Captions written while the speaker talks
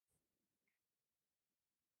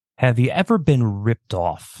Have you ever been ripped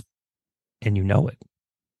off and you know it?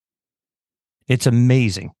 It's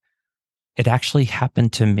amazing. It actually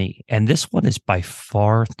happened to me. And this one is by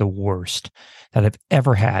far the worst that I've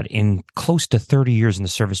ever had in close to 30 years in the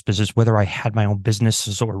service business, whether I had my own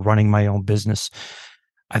businesses or running my own business.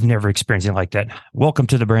 I've never experienced anything like that. Welcome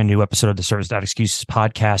to the brand new episode of the Service Without Excuses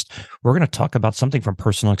podcast. We're going to talk about something from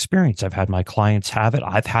personal experience. I've had my clients have it.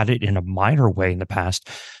 I've had it in a minor way in the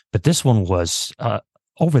past, but this one was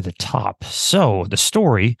over the top. So the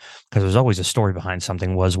story, because there's always a story behind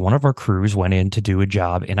something, was one of our crews went in to do a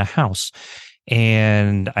job in a house.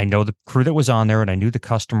 And I know the crew that was on there, and I knew the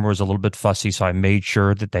customer was a little bit fussy. So I made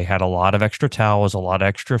sure that they had a lot of extra towels, a lot of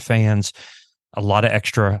extra fans, a lot of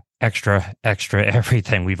extra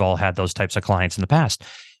everything. We've all had those types of clients in the past.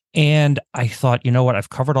 And I thought, you know what? I've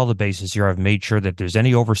covered all the bases here. I've made sure that if there's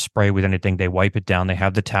any overspray with anything, they wipe it down. They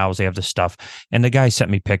have the towels, they have the stuff. And the guy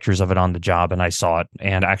sent me pictures of it on the job, and I saw it.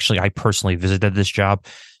 And actually, I personally visited this job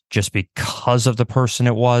just because of the person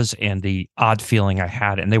it was and the odd feeling I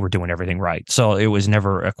had, and they were doing everything right. So it was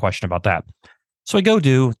never a question about that. So I go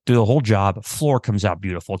do the whole job. Floor comes out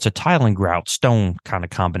beautiful. It's a tile and grout, stone kind of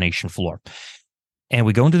combination floor. And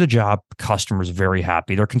we go into the job, customer's very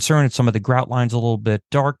happy. They're concerned that some of the grout line's a little bit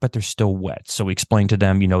dark, but they're still wet. So we explain to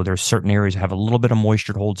them, there's certain areas that have a little bit of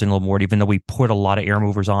moisture, holds in a little more, even though we put a lot of air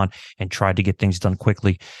movers on and tried to get things done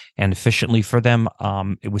quickly and efficiently for them.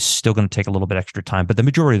 It was still going to take a little bit extra time, but the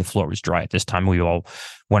majority of the floor was dry at this time. We all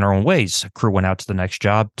went our own ways. Crew went out to the next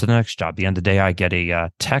job, At the end of the day, I get a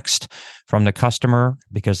text from the customer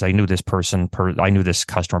because I knew this I knew this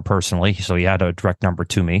customer personally. So he had a direct number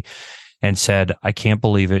to me. And said, I can't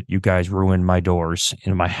believe it. You guys ruined my doors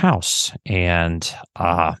in my house. And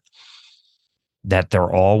that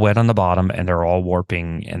they're all wet on the bottom and they're all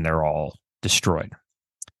warping and they're all destroyed.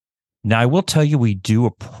 Now, I will tell you, we do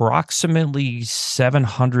approximately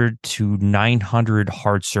 700 to 900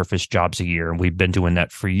 hard surface jobs a year. And we've been doing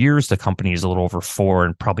that for years. The company is a little over 4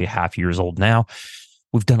 and probably a half years old now.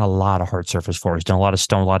 We've done a lot of hard surface floors, done a lot of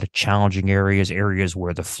stone, a lot of challenging areas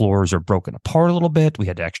where the floors are broken apart a little bit. We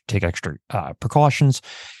had to take extra precautions.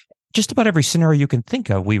 Just about every scenario you can think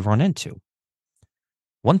of, we've run into.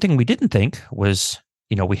 One thing we didn't think was,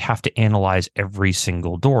 we have to analyze every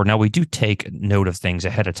single door. Now, we do take note of things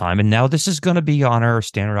ahead of time. And now this is going to be on our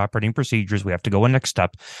standard operating procedures. We have to go in next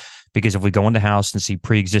step. Because if we go in the house and see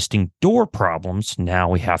pre-existing door problems, now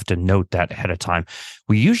we have to note that ahead of time.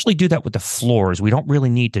 We usually do that with the floors. We don't really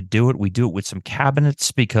need to do it. We do it with some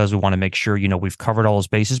cabinets because we want to make sure, we've covered all those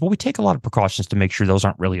bases. But we take a lot of precautions to make sure those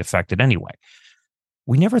aren't really affected anyway.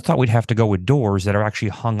 We never thought we'd have to go with doors that are actually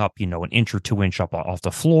hung up, an inch or 2 inch up off the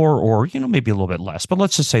floor, or, maybe a little bit less. But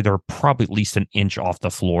let's just say they're probably at least an inch off the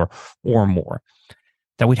floor or more.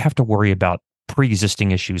 That we'd have to worry about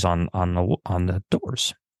pre-existing issues on the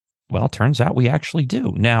doors. Well, it turns out we actually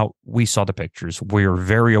do. Now, we saw the pictures. We're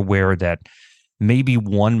very aware that maybe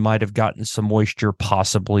one might have gotten some moisture,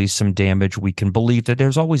 possibly some damage. We can believe that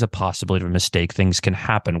there's always a possibility of a mistake. Things can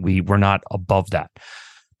happen. We're not above that.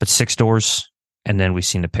 But 6 doors, and then we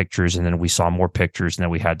seen the pictures, and then we saw more pictures, and then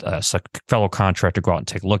we had a fellow contractor go out and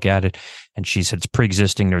take a look at it, and she said it's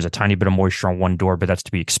pre-existing. There's a tiny bit of moisture on one door, but that's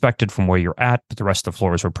to be expected from where you're at, but the rest of the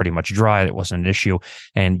floors were pretty much dry. It wasn't an issue,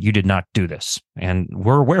 and you did not do this. And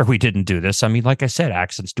we're aware we didn't do this. I mean, like I said,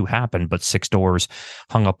 accidents do happen, but 6 doors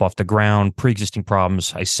hung up off the ground, pre-existing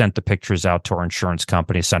problems. I sent the pictures out to our insurance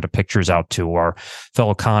company, sent the pictures out to our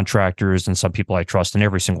fellow contractors and some people I trust, and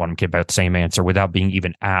every single one of them came back the same answer without being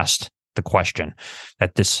even asked the question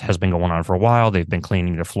that this has been going on for a while. They've been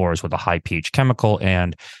cleaning the floors with a high pH chemical,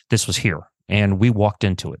 and this was here, and we walked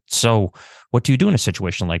into it. So what do you do in a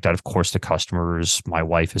situation like that? Of course, the customers, my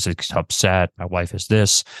wife is upset. My wife is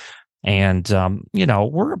this, and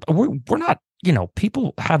we're not,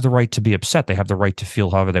 people have the right to be upset. They have the right to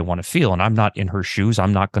feel however they want to feel. And I'm not in her shoes.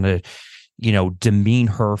 I'm not going to, demean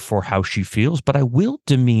her for how she feels, but I will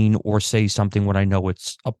demean or say something when I know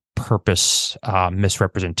it's a purpose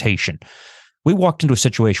misrepresentation. We walked into a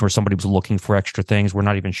situation where somebody was looking for extra things. We're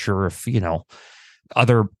not even sure if,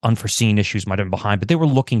 other unforeseen issues might have been behind, but they were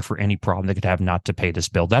looking for any problem they could have not to pay this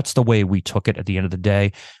bill. That's the way we took it at the end of the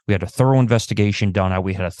day. We had a thorough investigation done.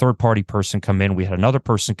 We had a third-party person come in. We had another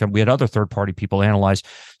person come. We had other third-party people analyze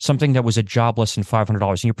something that was a job less than $500.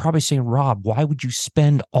 And you're probably saying, Rob, why would you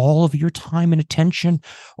spend all of your time and attention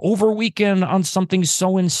over a weekend on something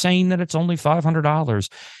so insane that it's only $500?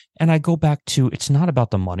 And I go back to, it's not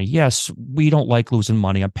about the money. Yes, we don't like losing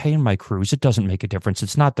money. I'm paying my crews. It doesn't make a difference.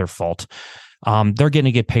 It's not their fault. They're going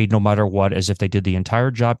to get paid no matter what, as if they did the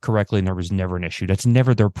entire job correctly and there was never an issue. That's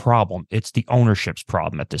never their problem. It's the ownership's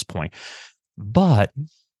problem at this point. But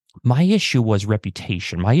My issue was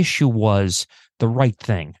reputation. My issue was the right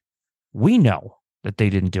thing. We know that they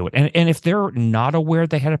didn't do it. And if they're not aware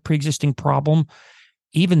they had a pre-existing problem,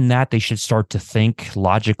 even that they should start to think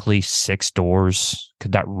logically, 6 doors,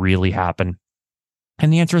 could that really happen?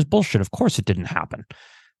 And the answer is bullshit. Of course it didn't happen.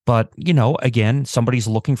 But, again, somebody's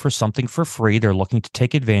looking for something for free. They're looking to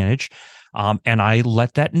take advantage. And I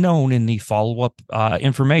let that known in the follow-up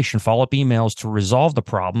information, follow-up emails to resolve the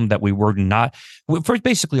problem that we were not. For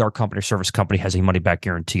basically, our company or service company has a money-back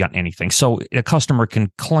guarantee on anything. So a customer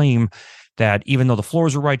can claim that even though the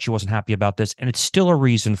floors are right, she wasn't happy about this, and it's still a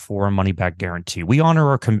reason for a money-back guarantee. We honor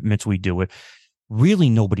our commitments. We do it. Really,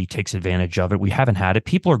 nobody takes advantage of it. We haven't had it.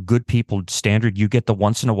 People are good people. Standard, you get the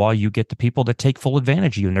once in a while, you get the people that take full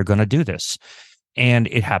advantage of you, and they're going to do this. And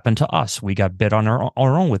it happened to us. We got bit on our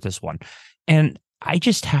own with this one. And I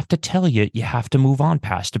just have to tell you, you have to move on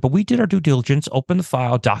past it. But we did our due diligence, open the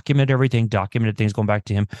file, documented everything, documented things going back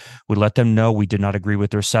to him. We let them know we did not agree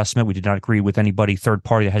with their assessment. We did not agree with anybody third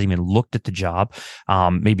party that hasn't even looked at the job,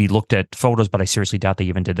 maybe looked at photos, but I seriously doubt they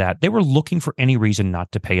even did that. They were looking for any reason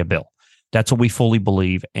not to pay a bill. That's what we fully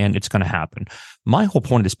believe, and it's going to happen. My whole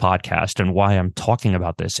point of this podcast and why I'm talking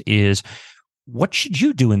about this is, what should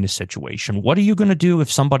you do in this situation? What are you going to do if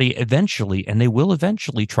somebody eventually, and they will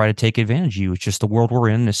eventually try to take advantage of you? It's just the world we're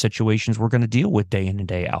in, the situations we're going to deal with day in and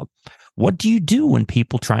day out. What do you do when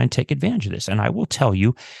people try and take advantage of this? And I will tell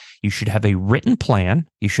you, you should have a written plan.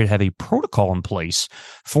 You should have a protocol in place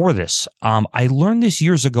for this. I learned this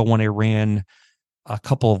years ago when I ran a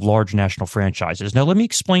couple of large national franchises. Now, let me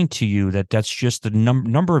explain to you that that's just the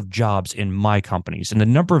number of jobs in my companies, and the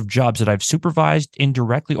number of jobs that I've supervised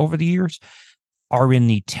indirectly over the years are in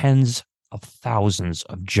the tens of thousands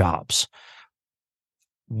of jobs.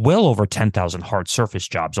 Well over 10,000 hard surface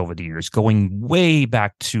jobs over the years, going way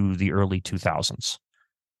back to the early 2000s.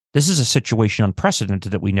 This is a situation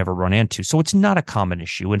unprecedented that we never run into. So it's not a common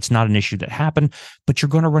issue. It's not an issue that happened, but you're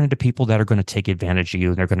going to run into people that are going to take advantage of you.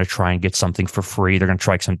 And they're going to try and get something for free. They're going to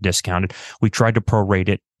try some discounted. We tried to prorate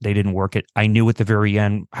it. They didn't work it. I knew at the very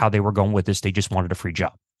end how they were going with this. They just wanted a free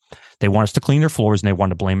job. They want us to clean their floors and they want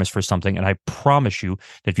to blame us for something. And I promise you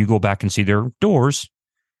that if you go back and see their doors,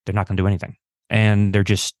 they're not going to do anything. And they're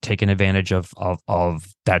just taking advantage of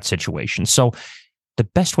that situation. So the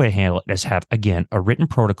best way to handle it is have, again, a written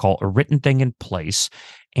protocol, a written thing in place,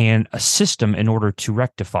 and a system in order to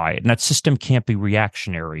rectify it. And that system can't be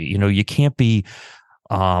reactionary. You can't be,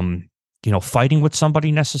 fighting with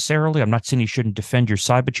somebody necessarily. I'm not saying you shouldn't defend your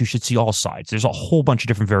side, but you should see all sides. There's a whole bunch of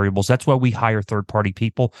different variables. That's why we hire third-party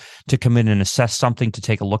people to come in and assess something, to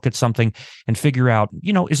take a look at something and figure out,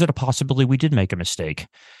 is it a possibility we did make a mistake?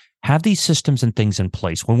 Have these systems and things in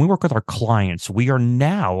place. When we work with our clients, we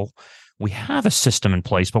have a system in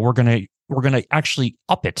place, but we're going to actually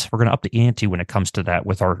up it. We're going to up the ante when it comes to that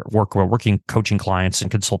with our work. We're working coaching clients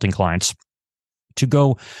and consulting clients to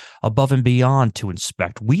go above and beyond to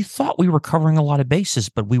inspect. We thought we were covering a lot of bases,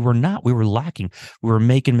 but we were not. We were lacking. We were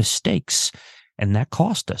making mistakes, and that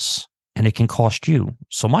cost us, and it can cost you.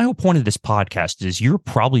 So my whole point of this podcast is, you're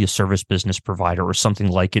probably a service business provider or something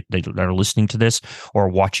like it that are listening to this or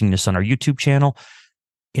watching this on our YouTube channel.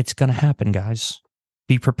 It's going to happen, guys.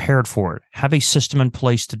 Be prepared for it. Have a system in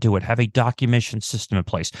place to do it. Have a documentation system in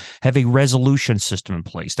place. Have a resolution system in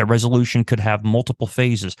place. That resolution could have multiple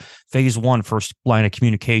phases. Phase 1, first line of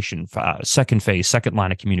communication. Second phase, second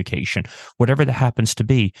line of communication. Whatever that happens to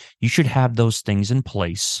be, you should have those things in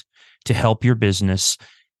place to help your business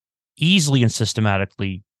easily and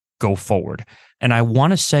systematically go forward. And I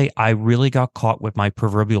want to say I really got caught with my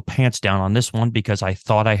proverbial pants down on this one, because I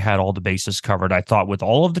thought I had all the bases covered. I thought with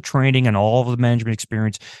all of the training and all of the management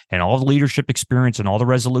experience and all the leadership experience and all the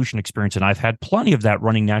resolution experience, and I've had plenty of that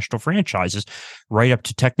running national franchises, right up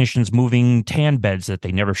to technicians moving tan beds that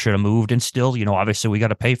they never should have moved. And still, obviously we got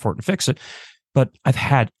to pay for it and fix it. But I've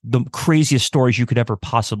had the craziest stories you could ever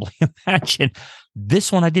possibly imagine. This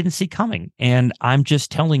one I didn't see coming. And I'm just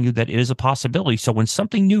telling you that it is a possibility. So when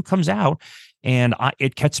something new comes out and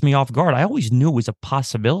it catches me off guard, I always knew it was a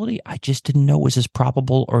possibility. I just didn't know it was as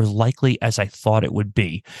probable or as likely as I thought it would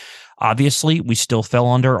be. Obviously, we still fell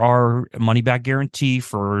under our money back guarantee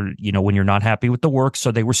for, when you're not happy with the work. So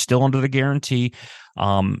they were still under the guarantee.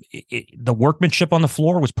 The workmanship on the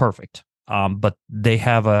floor was perfect. But we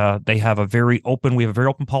have a very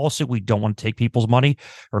open policy. We don't want to take people's money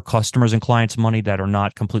or customers and clients' money that are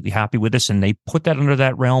not completely happy with us. And they put that under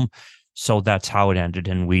that realm. So that's how it ended.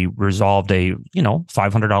 And we resolved a,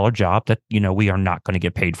 $500 job that, we are not going to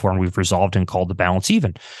get paid for. And we've resolved and called the balance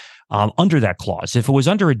even. under that clause. If it was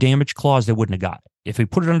under a damage clause, they wouldn't have got it. If we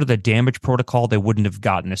put it under the damage protocol, they wouldn't have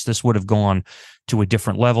gotten this. This would have gone to a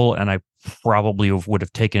different level, and I probably would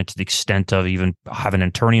have taken it to the extent of even having an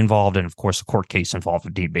attorney involved and, of course, a court case involved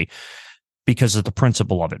if need be, because of the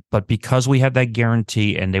principle of it. But because we had that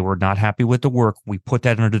guarantee and they were not happy with the work, we put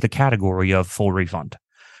that under the category of full refund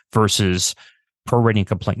versus prorating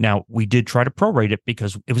complaint. Now, we did try to prorate it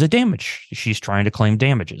because it was a damage. She's trying to claim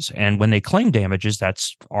damages. And when they claim damages,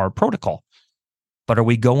 that's our protocol. But are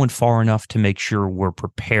we going far enough to make sure we're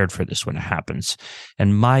prepared for this when it happens?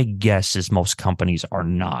 And my guess is most companies are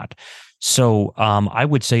not. So I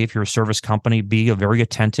would say if you're a service company, be very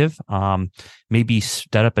attentive. Maybe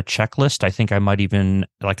set up a checklist. I think I might even,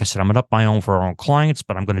 like I said, I'm going to up my own for our own clients,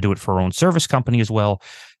 but I'm going to do it for our own service company as well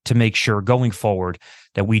to make sure going forward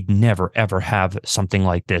that we'd never, ever have something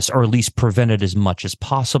like this, or at least prevent it as much as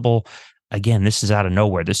possible. Again, this is out of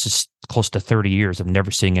nowhere. This is close to 30 years of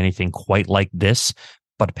never seeing anything quite like this,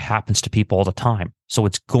 but it happens to people all the time. So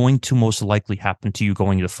it's going to most likely happen to you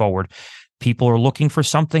going forward. People are looking for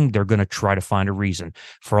something. They're going to try to find a reason.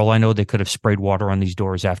 For all I know, they could have sprayed water on these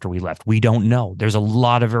doors after we left. We don't know. There's a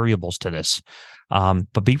lot of variables to this.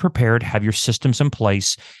 But be prepared, have your systems in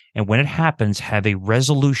place. And when it happens, have a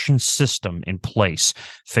resolution system in place.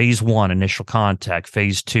 Phase 1, initial contact.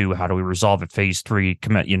 Phase 2, how do we resolve it? Phase 3,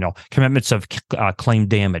 commitments of claim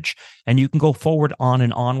damage. And you can go forward on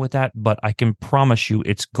and on with that, but I can promise you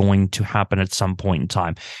it's going to happen at some point in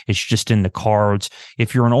time. It's just in the cards.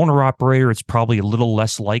 If you're an owner operator, it's probably a little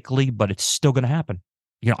less likely, but it's still going to happen.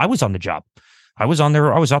 I was on the job. I was out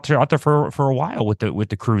there for a while with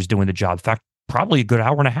the crews doing the job. In fact, probably a good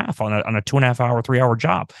hour and a half on a 2.5 hour, 3 hour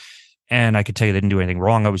job. And I could tell you they didn't do anything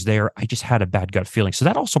wrong. I was there. I just had a bad gut feeling. So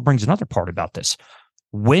that also brings another part about this.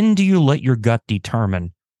 When do you let your gut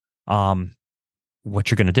determine what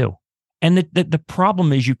you're going to do? And the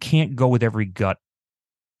problem is you can't go with every gut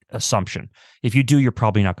assumption. If you do, you're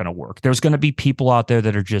probably not going to work. There's going to be people out there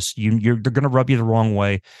that are just they're going to rub you the wrong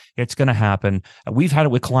way. It's going to happen. We've had it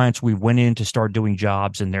with clients. We went in to start doing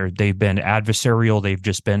jobs, and they've been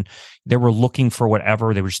adversarial. They were looking for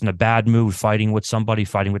whatever. They were just in a bad mood, fighting with somebody,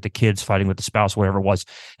 fighting with the kids, fighting with the spouse, whatever it was,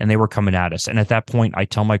 and they were coming at us. And at that point, I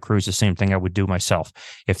tell my crews the same thing I would do myself.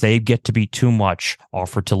 If they get to be too much,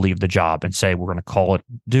 offer to leave the job and say, we're going to call it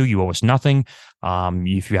due. You owe us nothing.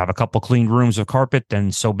 If you have a couple clean rooms of carpet,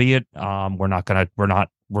 then so be it.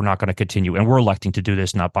 We're not going to continue. And we're electing to do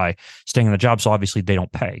this not by staying on the job. So obviously they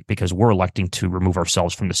don't pay because we're electing to remove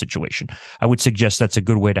ourselves from the situation. I would suggest that's a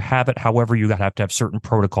good way to have it. However, you have to have certain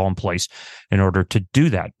protocol in place in order to do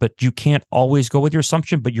that. But you can't always go with your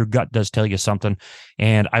assumption, but your gut does tell you something.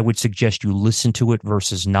 And I would suggest you listen to it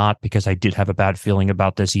versus not, because I did have a bad feeling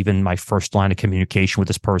about this, even my first line of communication with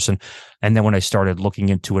this person. And then when I started looking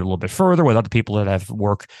into it a little bit further with other people that have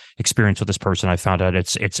work experience with this person, I found out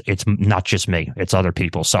it's not just me, it's other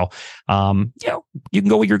people. So, you can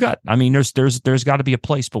go with your gut. I mean, there's got to be a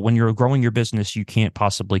place, but when you're growing your business, you can't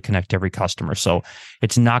possibly connect every customer. So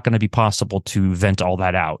it's not going to be possible to vent all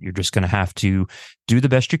that out. You're just going to have to do the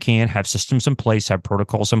best you can, have systems in place, have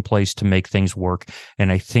protocols in place to make things work.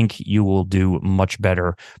 And I think you will do much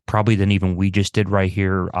better probably than even we just did right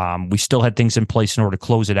here. We still had things in place in order to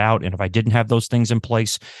close it out. And if I didn't have those things in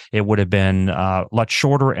place, it would have been a lot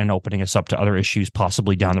shorter and opening us up to other issues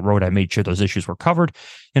possibly down the road. I made sure those issues were covered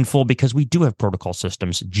in full because we do have protocol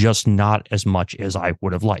systems, just not as much as I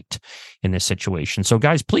would have liked in this situation. So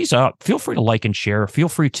guys, please feel free to like and share. Feel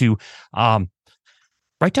free to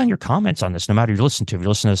write down your comments on this, no matter you're listening to. If you're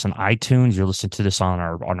listening to this on iTunes, you're listening to this on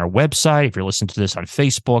our website, if you're listening to this on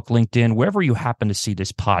Facebook, LinkedIn, wherever you happen to see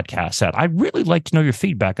this podcast at. I'd really like to know your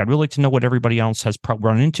feedback. I'd really like to know what everybody else has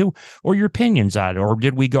run into or your opinions on it. Or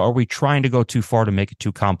are we trying to go too far to make it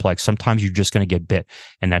too complex? Sometimes you're just going to get bit.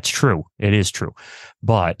 And that's true. It is true.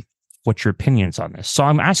 But what's your opinions on this? So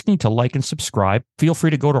I'm asking you to like and subscribe. Feel free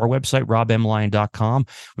to go to our website, robmlyon.com.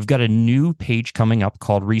 We've got a new page coming up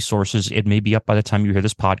called Resources. It may be up by the time you hear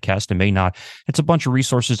this podcast. It may not. It's a bunch of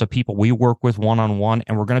resources of people we work with one-on-one,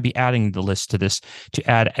 and we're going to be adding the list to this to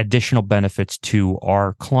add additional benefits to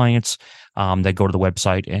our clients that go to the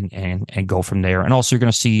website and go from there. And also, you're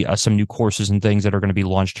going to see some new courses and things that are going to be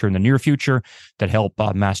launched here in the near future that help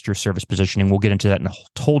master your service positioning. We'll get into that in a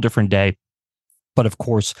whole different day. But of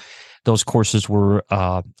course, those courses were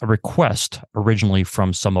a request originally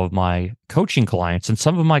from some of my coaching clients and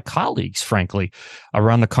some of my colleagues, frankly,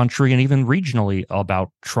 around the country and even regionally about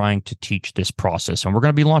trying to teach this process. And we're going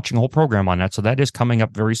to be launching a whole program on that. So that is coming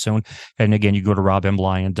up very soon. And again, you go to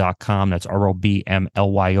robmlyon.com. That's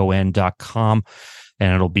ROBMLYON.com.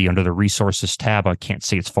 and it'll be under the resources tab. I can't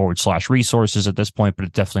say it's /resources at this point, but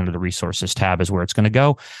it's definitely under the resources tab is where it's going to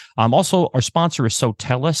go. Also, our sponsor is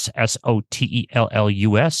Sotellus,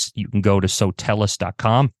 Sotellus. You can go to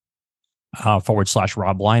sotellus.com.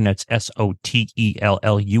 /Rob Lyon. That's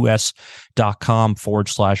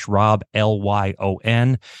SOTELLUS.com/Rob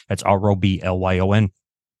LYON. That's ROBLYON.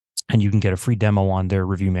 And you can get a free demo on their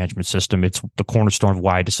review management system. It's the cornerstone of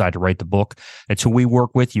why I decided to write the book. It's who we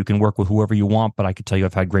work with. You can work with whoever you want, but I can tell you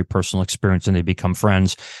I've had great personal experience and they become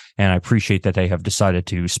friends. And I appreciate that they have decided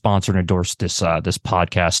to sponsor and endorse this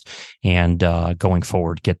podcast and going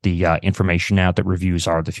forward, get the information out that reviews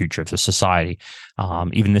are the future of the society.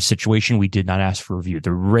 Even in this situation, we did not ask for review.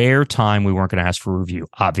 The rare time we weren't going to ask for review,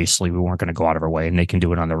 obviously, we weren't going to go out of our way and they can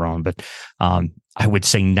do it on their own. But I would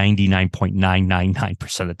say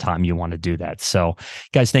 99.999% of the time you want to do that. So,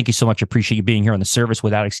 guys, thank you so much. I appreciate you being here on the Service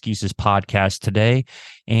Without Excuses podcast today.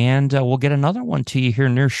 And we'll get another one to you here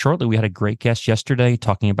near shortly. We had a great guest yesterday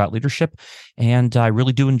talking about leadership, and I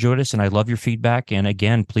really do enjoy this, and I love your feedback. And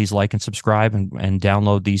again, please like and subscribe and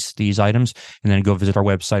download these items, and then go visit our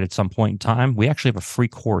website at some point in time. We actually have a free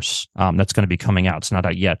course that's going to be coming out. It's not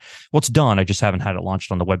out yet. Well, it's done. I just haven't had it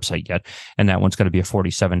launched on the website yet, and that one's going to be a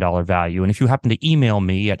 $47 value. And if you happen to email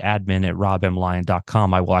me at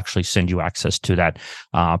admin@robmlyon.com, I will actually send you access to that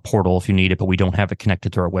portal if you need it, but we don't have it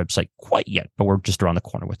connected to our website quite yet, but we're just around the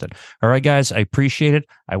corner with it. All right, guys, I appreciate it.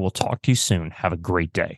 I will talk to you soon. Have a great day.